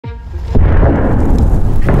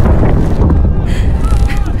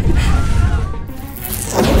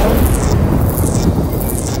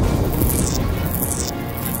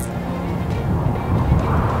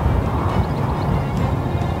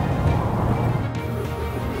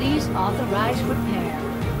Please authorize repair.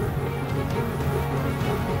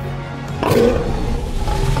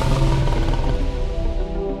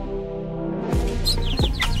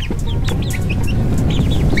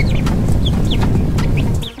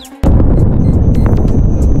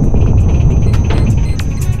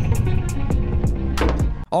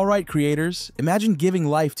 Alright creators, imagine giving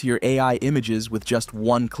life to your AI images with just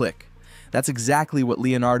one click. That's exactly what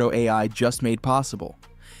Leonardo AI just made possible.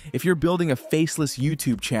 If you're building a faceless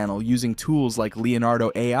YouTube channel using tools like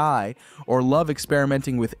Leonardo AI or love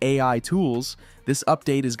experimenting with AI tools, this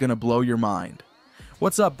update is going to blow your mind.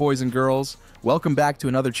 What's up, boys and girls? Welcome back to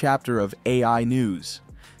another chapter of AI news.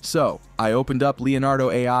 So, I opened up Leonardo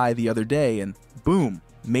AI the other day and boom,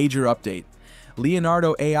 major update.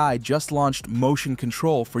 Leonardo AI just launched motion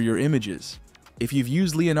control for your images. If you've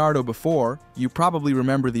used Leonardo before, you probably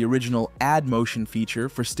remember the original add motion feature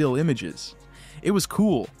for still images. It was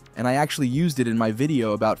cool, and I actually used it in my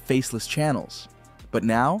video about faceless channels. But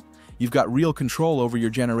now, you've got real control over your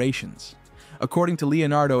generations. According to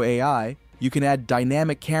Leonardo AI, you can add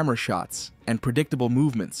dynamic camera shots and predictable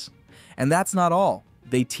movements. And that's not all.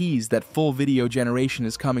 They tease that full video generation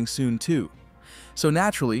is coming soon too. So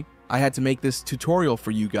naturally, I had to make this tutorial for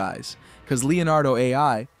you guys, because Leonardo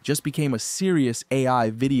AI just became a serious AI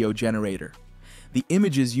video generator. The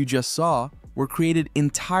images you just saw were created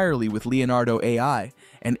entirely with Leonardo AI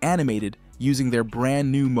and animated using their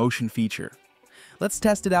brand new motion feature. Let's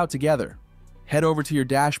test it out together. Head over to your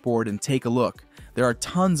dashboard and take a look. There are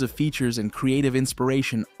tons of features and creative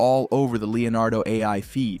inspiration all over the Leonardo AI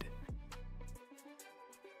feed.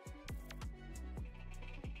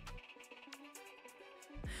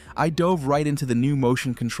 I dove right into the new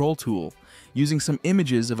motion control tool, using some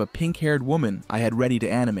images of a pink-haired woman I had ready to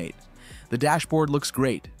animate. The dashboard looks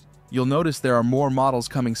great. You'll notice there are more models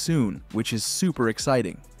coming soon, which is super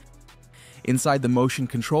exciting. Inside the motion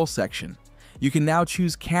control section, you can now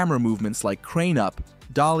choose camera movements like crane up,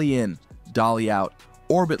 dolly in, dolly out,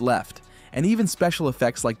 orbit left, and even special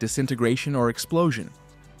effects like disintegration or explosion.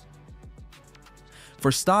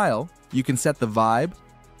 For style, you can set the vibe,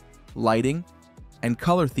 lighting, and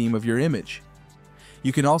color theme of your image.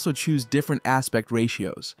 You can also choose different aspect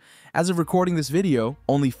ratios. As of recording this video,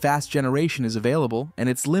 only fast generation is available and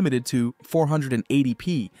it's limited to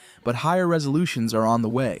 480p, but higher resolutions are on the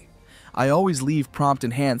way. I always leave prompt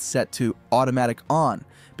enhance set to automatic on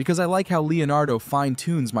because I like how Leonardo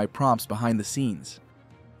fine-tunes my prompts behind the scenes.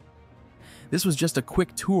 This was just a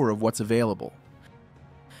quick tour of what's available.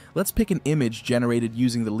 Let's pick an image generated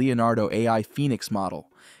using the Leonardo AI Phoenix model.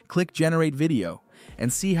 Click Generate Video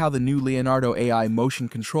and see how the new Leonardo AI Motion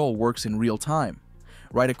Control works in real time.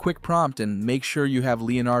 Write a quick prompt and make sure you have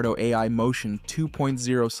Leonardo AI Motion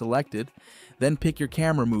 2.0 selected, then pick your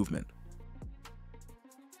camera movement.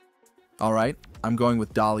 Alright, I'm going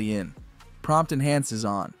with dolly in. Prompt enhance is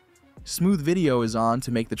on. Smooth video is on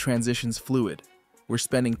to make the transitions fluid. We're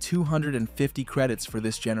spending 250 credits for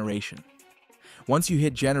this generation. Once you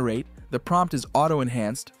hit generate, the prompt is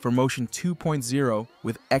auto-enhanced for Motion 2.0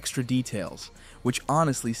 with extra details, which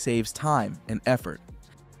honestly saves time and effort.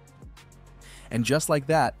 And just like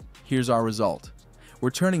that, here's our result. We're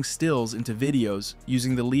turning stills into videos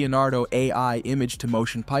using the Leonardo AI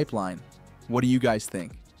image-to-motion pipeline. What do you guys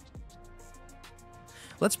think?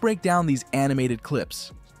 Let's break down these animated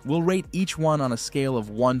clips. We'll rate each one on a scale of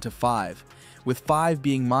 1 to 5, with 5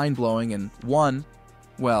 being mind-blowing and 1,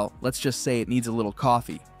 well, let's just say it needs a little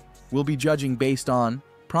coffee. We'll be judging based on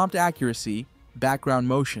prompt accuracy, background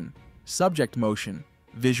motion, subject motion,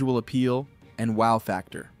 visual appeal, and wow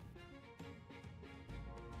factor.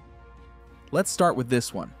 Let's start with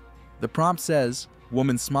this one. The prompt says,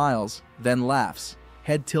 woman smiles, then laughs,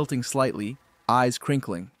 head tilting slightly, eyes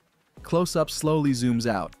crinkling. Close-up slowly zooms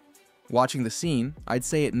out. Watching the scene, I'd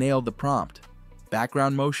say it nailed the prompt.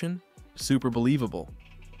 Background motion, super believable.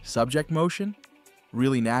 Subject motion,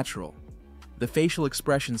 really natural. The facial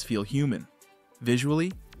expressions feel human.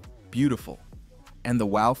 Visually, beautiful. And the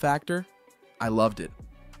wow factor? I loved it.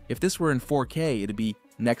 If this were in 4K, it'd be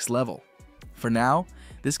next level. For now,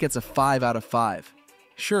 this gets a 5 out of 5.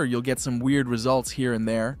 Sure, you'll get some weird results here and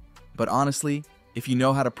there, but honestly, if you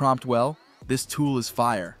know how to prompt well, this tool is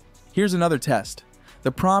fire. Here's another test.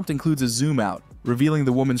 The prompt includes a zoom out, revealing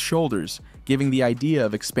the woman's shoulders, giving the idea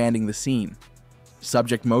of expanding the scene.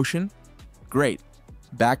 Subject motion? Great.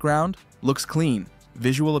 Background? Looks clean.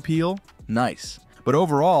 Visual appeal? Nice. But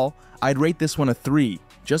overall, I'd rate this one a 3,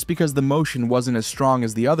 just because the motion wasn't as strong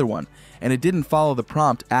as the other one, and it didn't follow the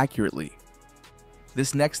prompt accurately.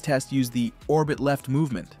 This next test used the orbit left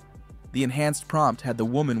movement. The enhanced prompt had the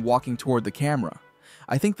woman walking toward the camera.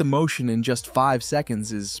 I think the motion in just 5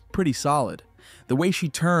 seconds is pretty solid. The way she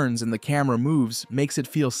turns and the camera moves makes it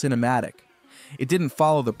feel cinematic. It didn't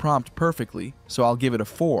follow the prompt perfectly, so I'll give it a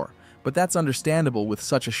 4, but that's understandable with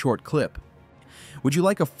such a short clip. Would you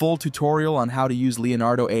like a full tutorial on how to use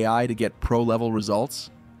Leonardo AI to get pro-level results?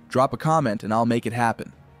 Drop a comment and I'll make it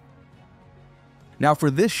happen. Now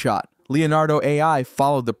for this shot, Leonardo AI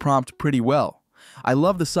followed the prompt pretty well. I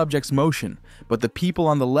love the subject's motion, but the people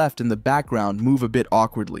on the left in the background move a bit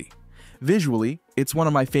awkwardly. Visually, it's one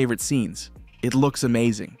of my favorite scenes. It looks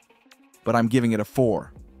amazing, but I'm giving it a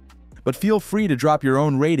 4. But feel free to drop your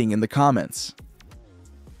own rating in the comments.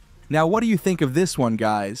 Now what do you think of this one,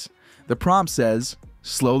 guys? The prompt says,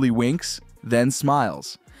 slowly winks, then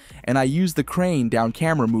smiles, and I used the crane down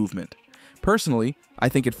camera movement. Personally, I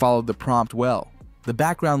think it followed the prompt well. The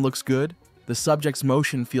background looks good, the subject's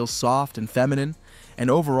motion feels soft and feminine, and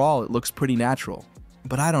overall it looks pretty natural.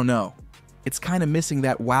 But I don't know. It's kind of missing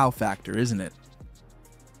that wow factor, isn't it?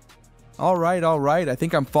 Alright, I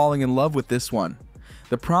think I'm falling in love with this one.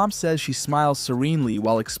 The prompt says she smiles serenely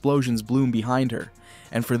while explosions bloom behind her,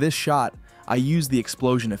 and for this shot, I used the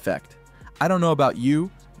explosion effect. I don't know about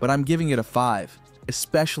you, but I'm giving it a 5,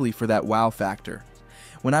 especially for that wow factor.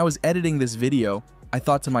 When I was editing this video, I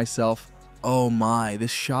thought to myself, oh my,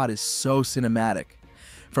 this shot is so cinematic.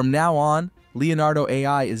 From now on, Leonardo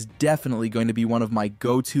AI is definitely going to be one of my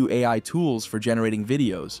go-to AI tools for generating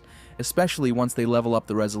videos, especially once they level up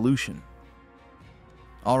the resolution.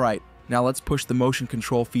 Alright, now let's push the motion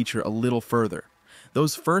control feature a little further.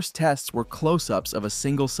 Those first tests were close-ups of a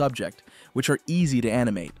single subject, which are easy to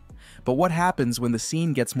animate. But what happens when the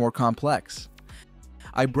scene gets more complex?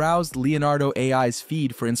 I browsed Leonardo AI's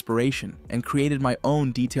feed for inspiration and created my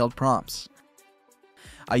own detailed prompts.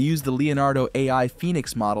 I used the Leonardo AI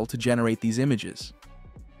Phoenix model to generate these images.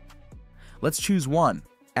 Let's choose one,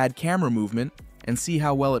 add camera movement, and see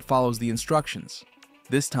how well it follows the instructions.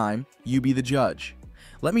 This time, you be the judge.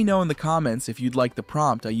 Let me know in the comments if you'd like the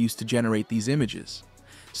prompt I used to generate these images.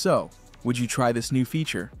 So, would you try this new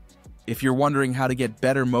feature? If you're wondering how to get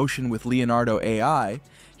better motion with Leonardo AI,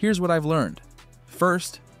 here's what I've learned.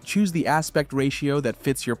 First, choose the aspect ratio that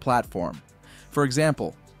fits your platform. For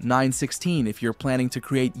example, 9:16 if you're planning to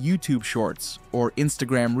create YouTube Shorts or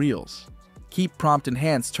Instagram Reels. Keep Prompt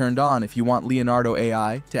Enhance turned on if you want Leonardo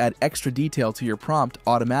AI to add extra detail to your prompt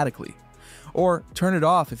automatically. Or turn it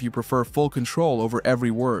off if you prefer full control over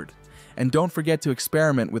every word. And don't forget to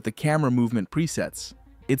experiment with the camera movement presets.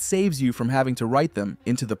 It saves you from having to write them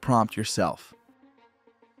into the prompt yourself.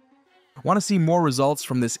 Want to see more results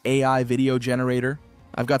from this AI video generator?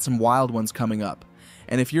 I've got some wild ones coming up.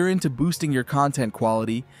 And if you're into boosting your content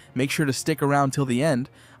quality, make sure to stick around till the end.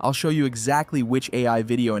 I'll show you exactly which AI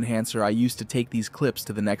video enhancer I used to take these clips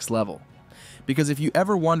to the next level. Because if you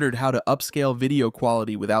ever wondered how to upscale video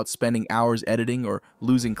quality without spending hours editing or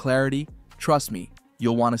losing clarity, trust me,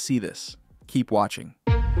 you'll want to see this. Keep watching.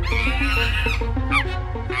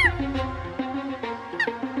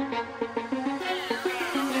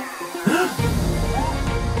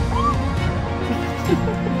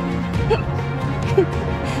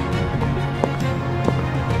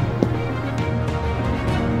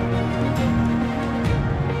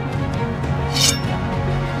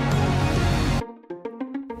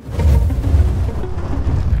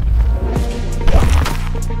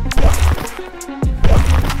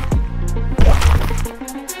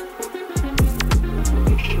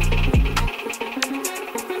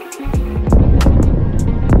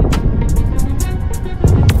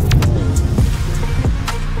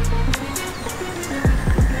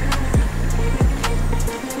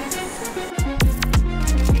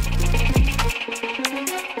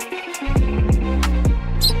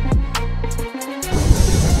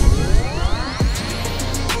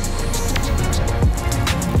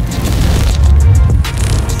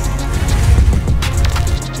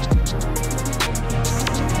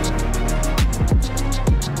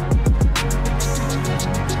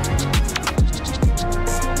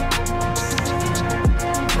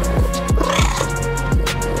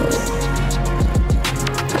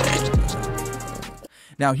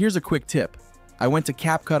 Now here's a quick tip. I went to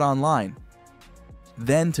CapCut Online,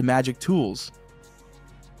 then to Magic Tools,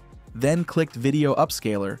 then clicked Video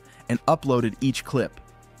Upscaler and uploaded each clip.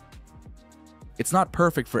 It's not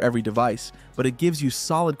perfect for every device, but it gives you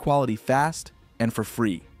solid quality fast and for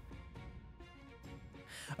free.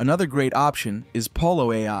 Another great option is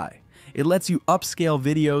Polo AI. It lets you upscale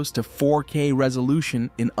videos to 4K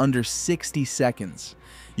resolution in under 60 seconds.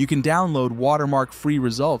 You can download watermark-free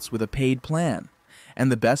results with a paid plan. And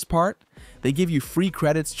the best part? They give you free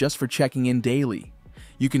credits just for checking in daily.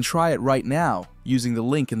 You can try it right now using the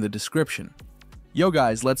link in the description. Yo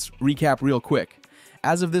guys, let's recap real quick.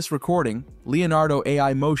 As of this recording, Leonardo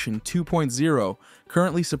AI Motion 2.0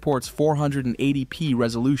 currently supports 480p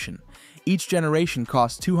resolution. Each generation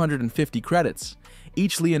costs 250 credits.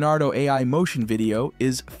 Each Leonardo AI Motion video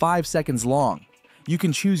is 5 seconds long. You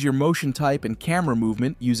can choose your motion type and camera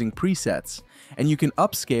movement using presets, and you can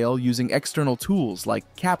upscale using external tools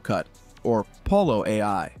like CapCut or Polo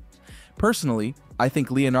AI. Personally, I think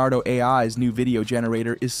Leonardo AI's new video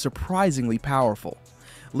generator is surprisingly powerful.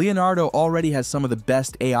 Leonardo already has some of the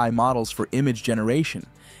best AI models for image generation,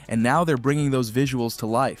 and now they're bringing those visuals to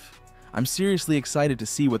life. I'm seriously excited to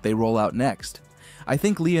see what they roll out next. I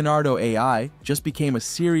think Leonardo AI just became a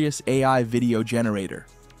serious AI video generator.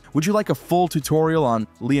 Would you like a full tutorial on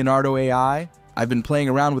Leonardo AI? I've been playing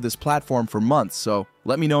around with this platform for months, so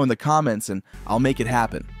let me know in the comments and I'll make it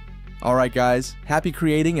happen. Alright guys, happy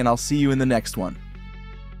creating and I'll see you in the next one.